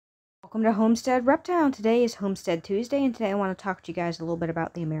Welcome to Homestead Reptile. Today is Homestead Tuesday, and today I want to talk to you guys a little bit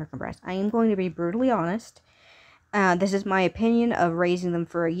about the American Bresse. I am going to be brutally honest. This is my opinion of raising them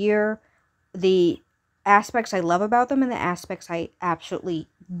for a year. The aspects I love about them and the aspects I absolutely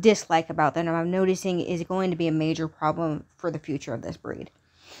dislike about them, and I'm noticing is going to be a major problem for the future of this breed.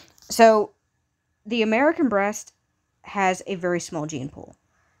 So, the American Bresse has a very small gene pool.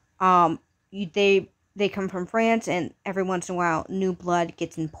 They come from France, and every once in a while, new blood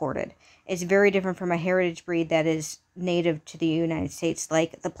gets imported. It's very different from a heritage breed that is native to the United States,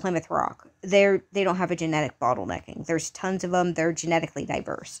 like the Plymouth Rock. They don't have a genetic bottlenecking. There's tons of them. They're genetically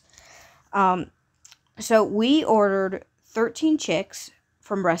diverse. So we ordered 13 chicks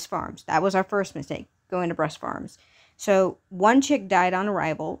from Bresse Farms. That was our first mistake, going to Bresse Farms. So one chick died on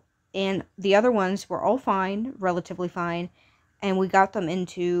arrival, and the other ones were all fine, relatively fine. And we got them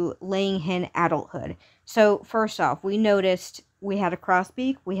into laying hen adulthood. So, first off, we noticed we had a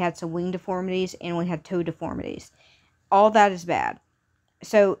crossbeak, we had some wing deformities, and we had toe deformities. All that is bad.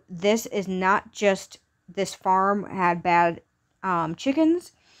 So, this is not just this farm had bad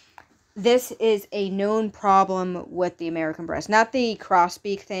chickens. This is a known problem with the American Bresse. Not the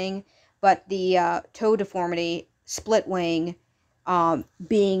crossbeak thing, but the toe deformity, split wing,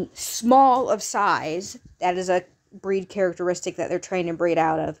 being small of size. That is a breed characteristic that they're trying to breed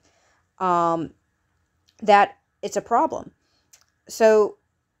out of, that it's a problem. So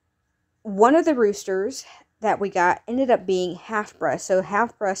one of the roosters that we got ended up being half Bresse, so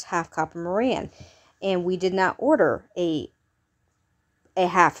half Bresse, half copper Moran, and we did not order a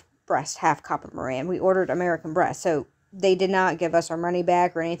half Bresse, half copper Moran. We ordered American Bresse, so they did not give us our money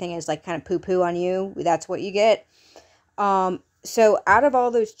back or anything. It's like kind of poo-poo on you. That's what you get. So out of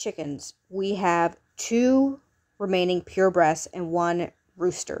all those chickens, we have 2 remaining pure Bresse and 1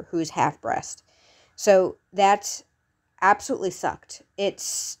 rooster who's half Bresse. So that's absolutely sucked. It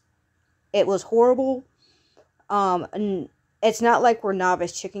was horrible. And it's not like we're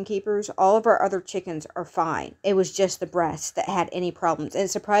novice chicken keepers. All of our other chickens are fine. It was just the Bresse that had any problems. And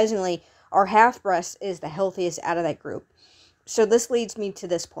surprisingly, our half Bresse is the healthiest out of that group. So this leads me to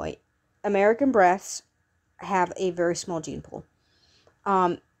this point. American Bresse have a very small gene pool.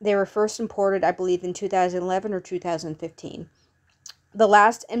 They were first imported, I believe, in 2011 or 2015. The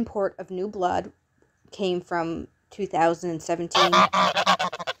last import of new blood came from 2017,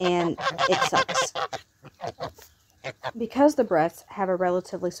 and it sucks. Because the Bresse have a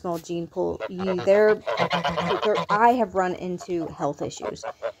relatively small gene pool, I have run into health issues.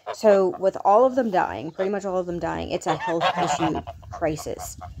 So with all of them dying, pretty much all of them dying, it's a health issue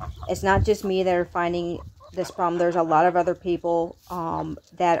crisis. It's not just me that are finding this problem. There's a lot of other people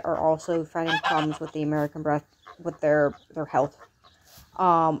that are also finding problems with the American Bresse, with their health.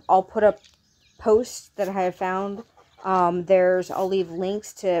 I'll put up posts that I have found. I'll leave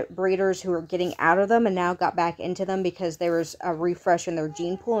links to breeders who are getting out of them and now got back into them because there was a refresh in their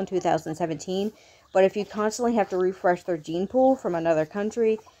gene pool in 2017. But if you constantly have to refresh their gene pool from another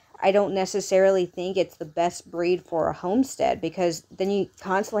country, I don't necessarily think it's the best breed for a homestead, because then you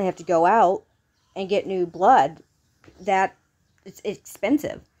constantly have to go out and get new blood. That it's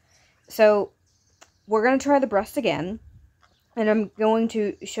expensive. So we're going to try the Bresse again, and I'm going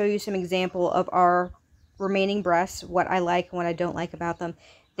to show you some example of our remaining Bresse, what I like and what I don't like about them.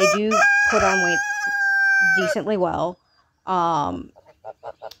 They do put on weight decently well.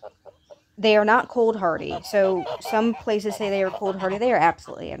 They are not cold hardy. So some places say they are cold hardy. They are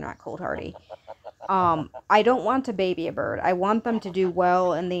absolutely not cold hardy. I don't want to baby a bird. I want them to do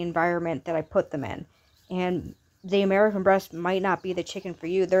well in the environment that I put them in. And the American Bresse might not be the chicken for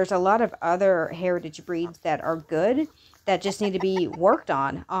you. There's a lot of other heritage breeds that are good that just need to be worked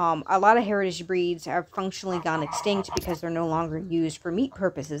on. A lot of heritage breeds have functionally gone extinct because they're no longer used for meat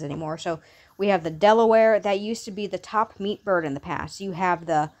purposes anymore. So we have the Delaware. That used to be the top meat bird in the past. You have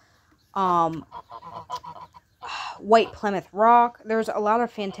the white Plymouth Rock. There's a lot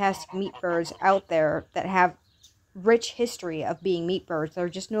of fantastic meat birds out there that have rich history of being meat birds. They're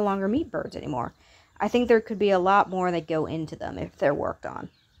just no longer meat birds anymore. I think there could be a lot more that go into them if they're worked on.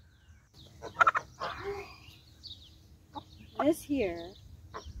 This here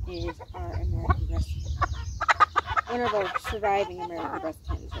is our American Bresse. One of our surviving American Bresse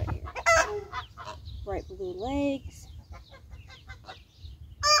hens right here. Bright blue legs.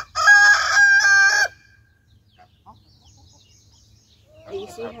 You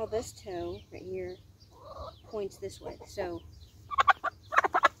see how this toe right here points this way. So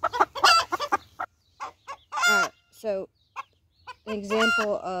an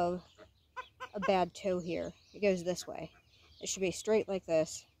example of a bad toe here. It goes this way. It should be straight like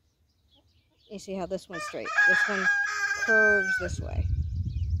this. You see how this one's straight. This one curves this way.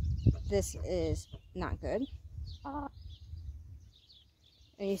 this is not good.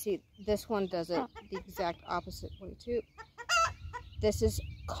 And you see, this one does it the exact opposite way too. This is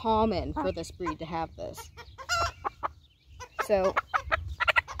common for this breed to have this. So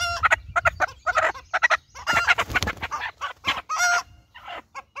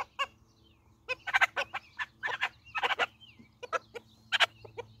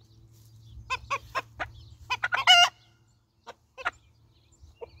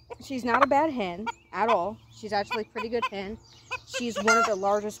she's not a bad hen at all. She's actually a pretty good hen. She's one of the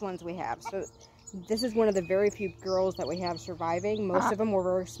largest ones we have. So this is one of the very few girls that we have surviving. Most of them were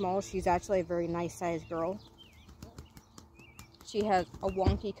very small. She's actually a very nice sized girl. She has a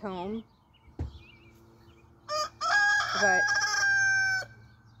wonky comb, but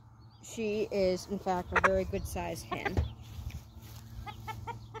she is in fact a very good sized hen.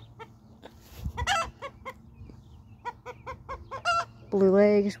 Blue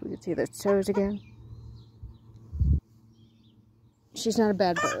legs, we can see those toes again. She's not a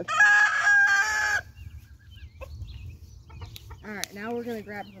bad bird. Alright, now we're going to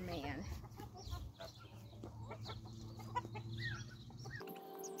grab her man.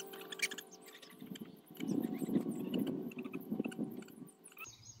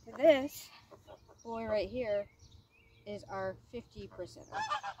 This boy right here is our 50%.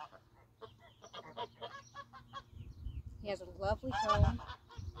 He has a lovely comb.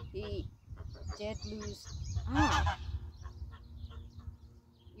 He did lose... Ah!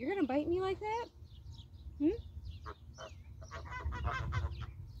 You're gonna bite me like that? Hmm?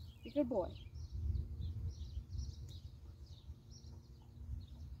 Be a good boy.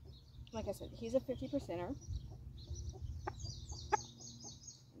 Like I said, he's a 50%er.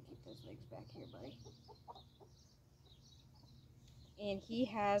 Keep those legs back here, buddy. And he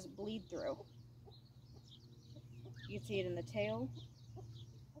has bleed through. You can see it in the tail.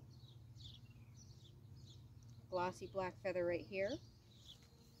 Glossy black feather right here.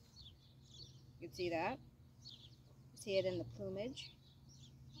 You can see that. See it in the plumage.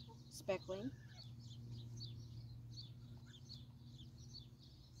 Speckling.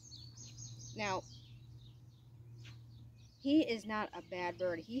 Now, he is not a bad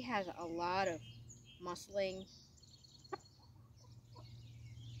bird. He has a lot of muscling.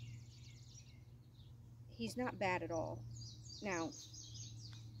 He's not bad at all. Now,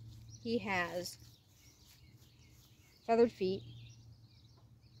 he has feathered feet.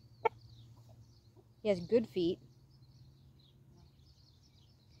 He has good feet.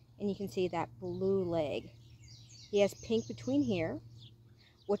 And you can see that blue leg. He has pink between here,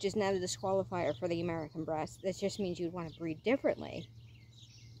 which is not a disqualifier for the American breast. This just means you'd want to breed differently.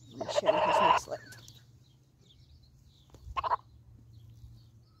 I'm going to show you his neck slit.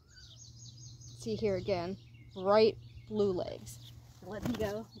 See here again, bright blue legs. Let him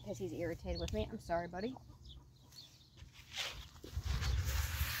go because he's irritated with me. I'm sorry, buddy.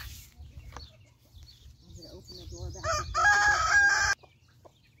 I'm going to open the door back.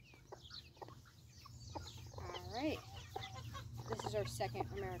 Alright. This is our second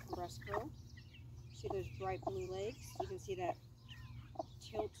American breast girl. See those bright blue legs? You can see that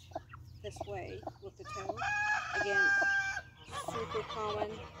tilt this way with the toe. Again, super common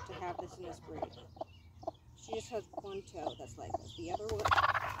to have this in this breed. She just has one toe that's like this. The other one...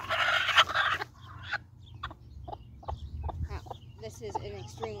 Now, this is an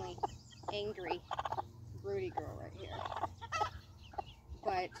extremely angry, broody girl right here.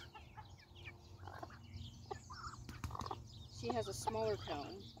 But she has a smaller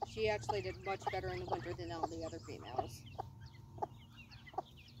comb. She actually did much better in the winter than all the other females.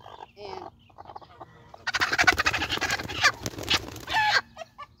 And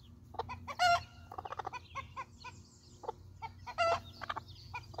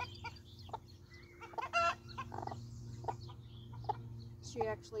she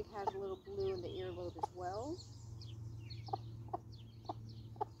actually has a little blue in the earlobe as well.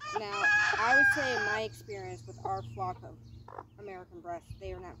 Now, I would say in my experience with our flock of American breasts,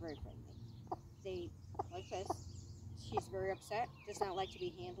 they are not very friendly. They, like this, she's very upset, does not like to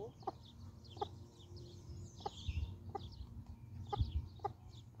be handled.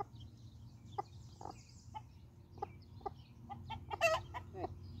 But,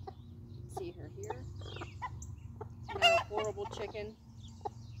 see her here. Not a horrible chicken,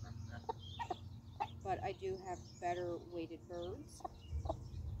 but I do have better weighted birds.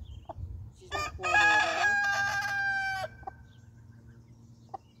 She's not horrible at all.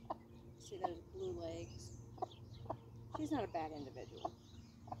 See those blue legs? She's not a bad individual.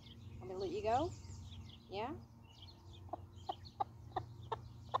 I'm going to let you go? Yeah?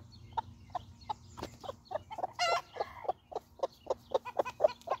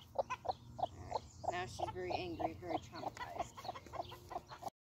 very angry, very traumatized.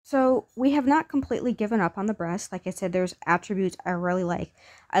 So we have not completely given up on the breast. Like I said, there's attributes I really like.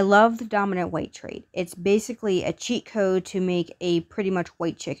 I love the dominant white trait. It's basically a cheat code to make a pretty much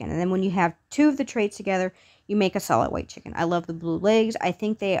white chicken. And then when you have two of the traits together, you make a solid white chicken. I love the blue legs. I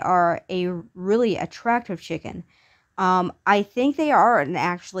think they are a really attractive chicken. I think they are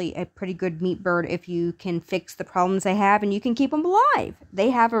actually a pretty good meat bird if you can fix the problems they have and you can keep them alive.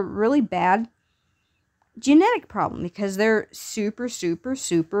 They have a really bad genetic problem because they're super, super,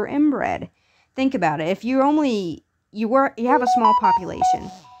 super inbred. Think about it. If you have a small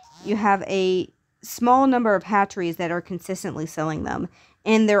population, you have a small number of hatcheries that are consistently selling them,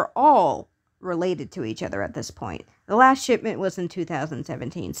 and they're all related to each other at this point. The last shipment was in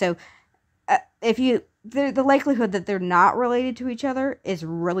 2017, so the likelihood that they're not related to each other is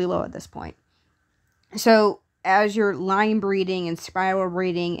really low at this point. So as you're line breeding and spiral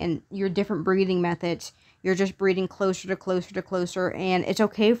breeding and your different breeding methods, you're just breeding closer to closer to closer, and it's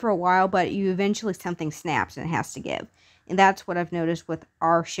okay for a while, but you eventually something snaps and it has to give. And that's what I've noticed with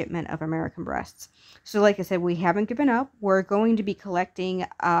our shipment of American breasts. So like I said, we haven't given up. We're going to be collecting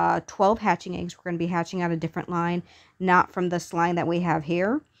 12 hatching eggs. We're going to be hatching out a different line, not from this line that we have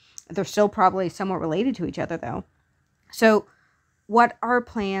here. They're still probably somewhat related to each other, though. So what are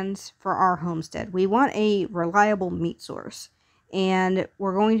plans for our homestead? We want a reliable meat source. And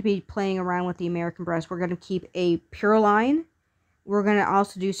we're going to be playing around with the American breast. We're going to keep a pure line. We're going to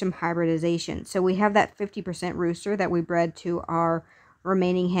also do some hybridization. So we have that 50% rooster that we bred to our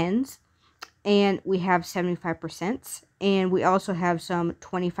remaining hens. And we have 75%. And we also have some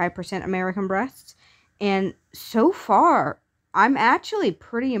 25% American breasts. And so far, I'm actually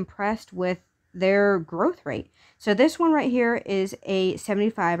pretty impressed with their growth rate. So this one right here is a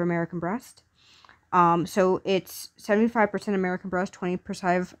 75 American breast. So it's 75% American breast,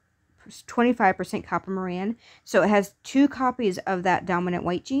 25% copper Maran. So it has 2 copies of that dominant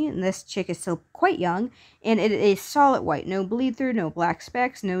white gene, and this chick is still quite young, and it is solid white, no bleed through, no black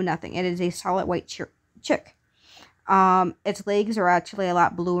specks, no nothing. It is a solid white chick. Its legs are actually a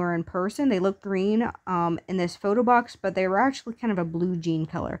lot bluer in person. They look green in this photo box, but they were actually kind of a blue gene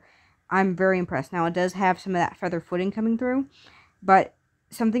color. I'm very impressed. Now, it does have some of that feather footing coming through, but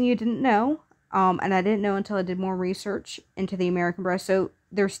something you didn't know, and I didn't know until I did more research into the American breast. So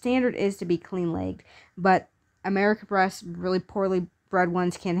their standard is to be clean-legged, but American breasts, really poorly bred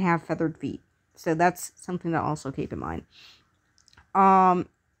ones, can have feathered feet. So that's something to also keep in mind.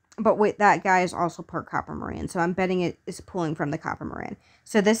 But wait, that guy is also part copper Maran, so I'm betting it is pulling from the copper Maran.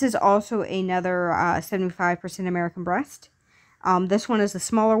 So this is also another 75% American breast. This one is the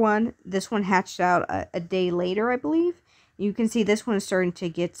smaller one. This one hatched out a day later, I believe. You can see this one is starting to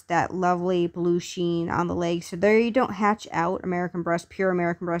get that lovely blue sheen on the legs. So they don't hatch out American breast. Pure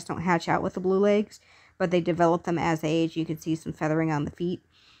American breasts don't hatch out with the blue legs, but they develop them as they age. You can see some feathering on the feet.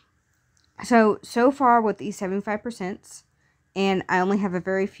 So far with these 75%, and I only have a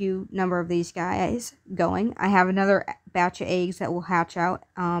very few number of these guys going. I have another batch of eggs that will hatch out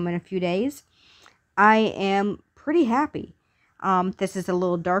in a few days. I am pretty happy. This is a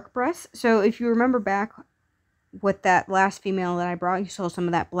little dark breast. So if you remember back with that last female that I brought, you saw some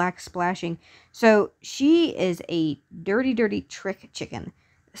of that black splashing. So she is a dirty, dirty trick chicken.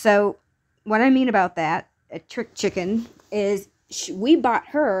 So what I mean about that, a trick chicken, is we bought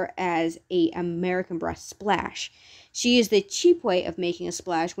her as a American breast splash. She is the cheap way of making a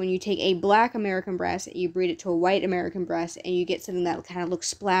splash. When you take a black American breast, you breed it to a white American breast, and you get something that kind of looks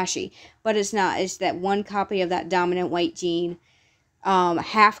splashy. But it's not. It's that one copy of that dominant white gene,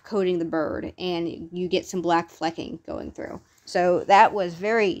 half coating the bird, and you get some black flecking going through. So that was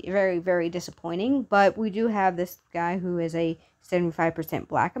very, very, very disappointing. But we do have this guy who is a 75%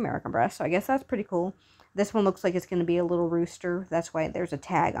 black American breast, so I guess that's pretty cool. This one looks like it's going to be a little rooster. That's why there's a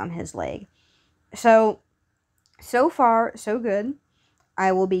tag on his leg. So far, so good.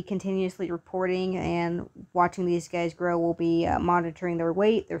 I will be continuously reporting and watching these guys grow. We'll be monitoring their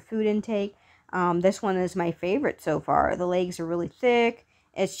weight, their food intake. This one is my favorite so far. The legs are really thick.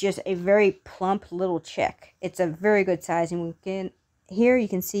 It's just a very plump little chick. It's a very good size. And here you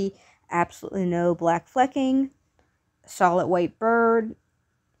can see absolutely no black flecking. Solid white bird.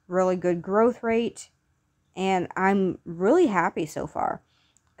 Really good growth rate. And I'm really happy so far.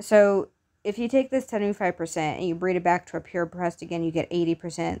 So if you take this 75% and you breed it back to a pure breast again, you get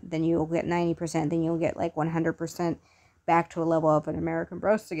 80%. Then you'll get 90%. Then you'll get like 100% back to a level of an American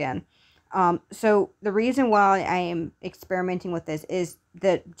breast again. So the reason why I am experimenting with this is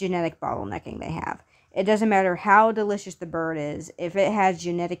the genetic bottlenecking they have. It doesn't matter how delicious the bird is. If it has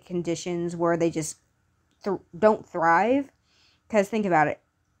genetic conditions where they just don't thrive, because think about it,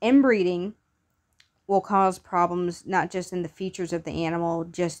 inbreeding will cause problems not just in the features of the animal,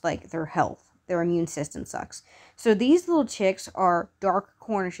 just like their health. Their immune system sucks. So these little chicks are dark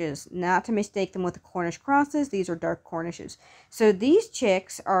Cornishes, not to mistake them with the Cornish crosses. These are dark Cornishes. So these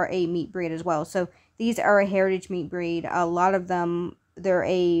chicks are a meat breed as well. So these are a heritage meat breed. A lot of them, they're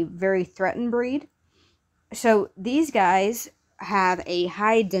a very threatened breed. So these guys have a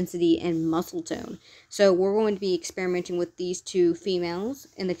high density and muscle tone. So we're going to be experimenting with these two females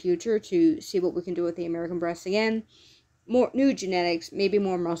in the future to see what we can do with the American breast again. More new genetics, maybe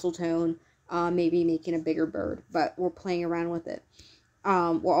more muscle tone, maybe making a bigger bird, but we're playing around with it.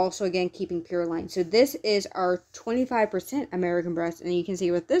 We're also, again, keeping pure line. So this is our 25% American breast, and you can see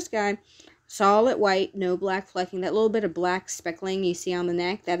with this guy, solid white, no black flecking. That little bit of black speckling you see on the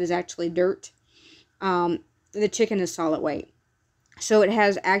neck, that is actually dirt. The chicken is solid white. So it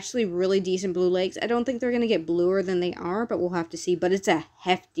has actually really decent blue legs. I don't think they're going to get bluer than they are, but we'll have to see. But it's a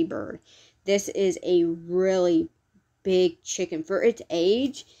hefty bird. This is a really big chicken. For its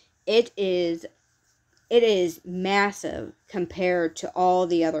age, it is massive compared to all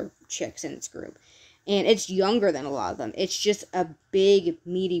the other chicks in its group. And it's younger than a lot of them. It's just a big,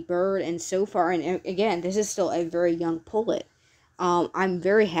 meaty bird. And so far, and again, this is still a very young pullet. I'm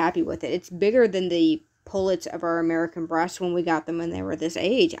very happy with it. It's bigger than the pullets of our American breast when we got them when they were this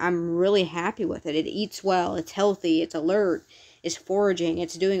age. I'm really happy with it. It eats well. It's healthy. It's alert. It's foraging.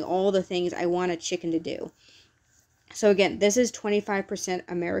 It's doing all the things I want a chicken to do. So again, this is 25%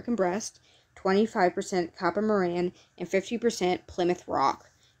 American breast, 25% Copper Moran, and 50% Plymouth Rock.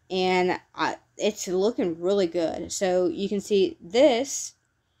 And it's looking really good. So you can see this.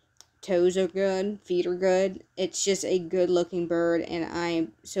 Toes are good, feet are good. It's just a good looking bird,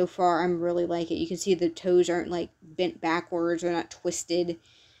 and so far I'm really like it. You can see the toes aren't like bent backwards, they're not twisted.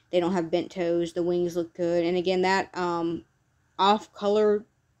 They don't have bent toes. The wings look good. And again, that off color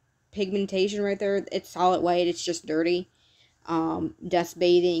pigmentation right there, it's solid white, it's just dirty. Dust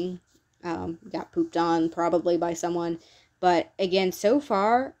bathing, got pooped on probably by someone. But again, so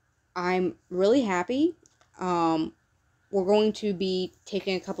far I'm really happy. We're going to be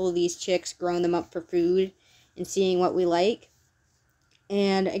taking a couple of these chicks, growing them up for food, and seeing what we like.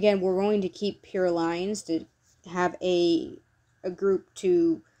 And again, we're going to keep pure lines to have a group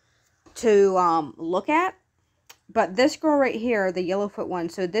to look at. But this girl right here, the Yellowfoot one,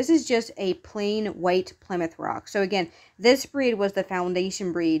 so this is just a plain white Plymouth Rock. So again, this breed was the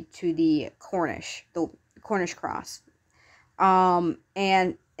foundation breed to the Cornish cross.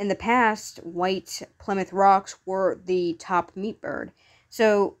 And in the past, white Plymouth Rocks were the top meat bird.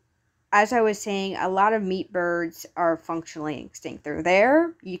 So, as I was saying, a lot of meat birds are functionally extinct. They're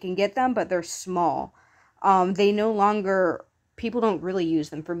there, you can get them, but they're small. They no longer, people don't really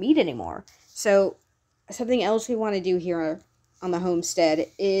use them for meat anymore. So, something else we want to do here on the homestead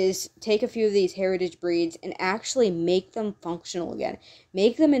is take a few of these heritage breeds and actually make them functional again.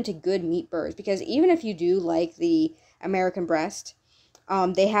 Make them into good meat birds. Because even if you do like the American breast,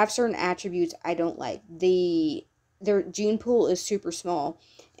 they have certain attributes I don't like. Their gene pool is super small,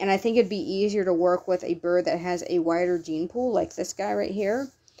 and I think it'd be easier to work with a bird that has a wider gene pool, like this guy right here.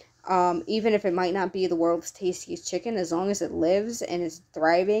 Even if it might not be the world's tastiest chicken, as long as it lives and is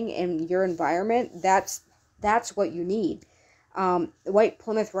thriving in your environment, that's what you need. White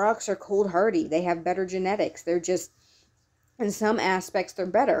Plymouth Rocks are cold hardy. They have better genetics. They're just, in some aspects, they're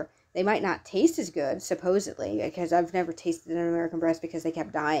better. They might not taste as good, supposedly, because I've never tasted an American breast because they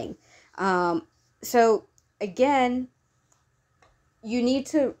kept dying. So, again, you need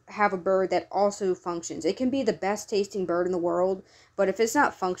to have a bird that also functions. It can be the best tasting bird in the world, but if it's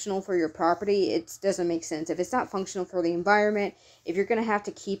not functional for your property, it doesn't make sense. If it's not functional for the environment, if you're going to have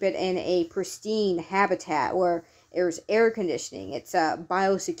to keep it in a pristine habitat where there's air conditioning, it's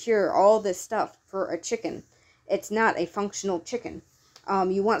biosecure, all this stuff for a chicken, it's not a functional chicken.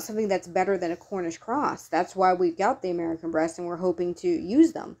 You want something that's better than a Cornish cross. That's why we got the American breast, and we're hoping to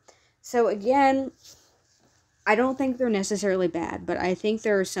use them. So again, I don't think they're necessarily bad, but I think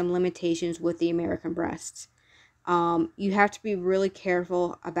there are some limitations with the American breasts. You have to be really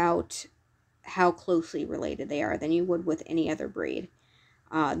careful about how closely related they are than you would with any other breed.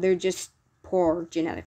 They're just poor genetic